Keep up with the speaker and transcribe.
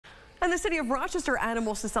And the City of Rochester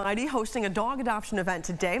Animal Society hosting a dog adoption event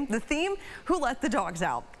today. The theme, Who Let the Dogs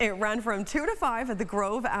Out? It ran from 2 to 5 at the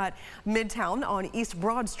Grove at Midtown on East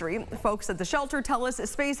Broad Street. Folks at the shelter tell us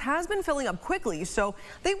space has been filling up quickly, so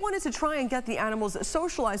they wanted to try and get the animals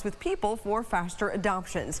socialized with people for faster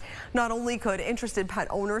adoptions. Not only could interested pet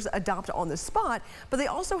owners adopt on the spot, but they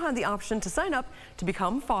also had the option to sign up to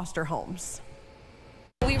become foster homes.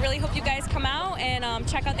 We really hope you guys come out and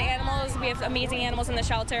check out the animals. We have amazing animals in the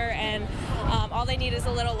shelter, and all they need is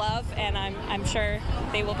a little love, and I'm sure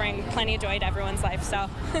they will bring plenty of joy to everyone's life. So.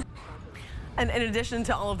 And in addition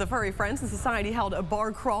to all of the furry friends, the society held a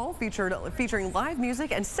bar crawl featuring live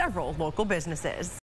music and several local businesses.